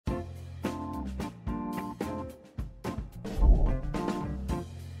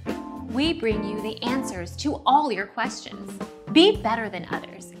we bring you the answers to all your questions. Be better than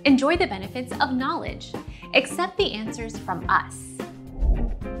others. Enjoy the benefits of knowledge. Accept the answers from us.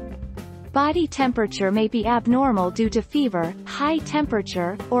 Body temperature may be abnormal due to fever, high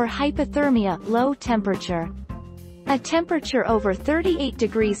temperature, or hypothermia, low temperature. A temperature over 38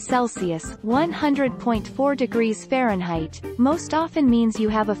 degrees Celsius (100.4 degrees Fahrenheit) most often means you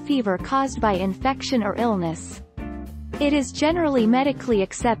have a fever caused by infection or illness. It is generally medically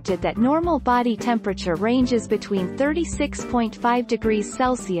accepted that normal body temperature ranges between 36.5 degrees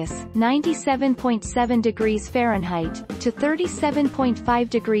Celsius (97.7 degrees Fahrenheit) to 37.5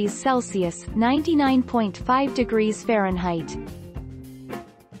 degrees Celsius (99.5 degrees Fahrenheit).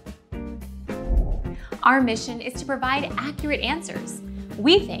 Our mission is to provide accurate answers.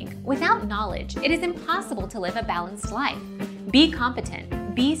 We think without knowledge, it is impossible to live a balanced life. Be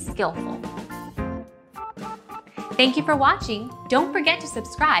competent, be skillful. Thank you for watching. Don't forget to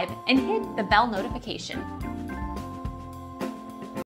subscribe and hit the bell notification.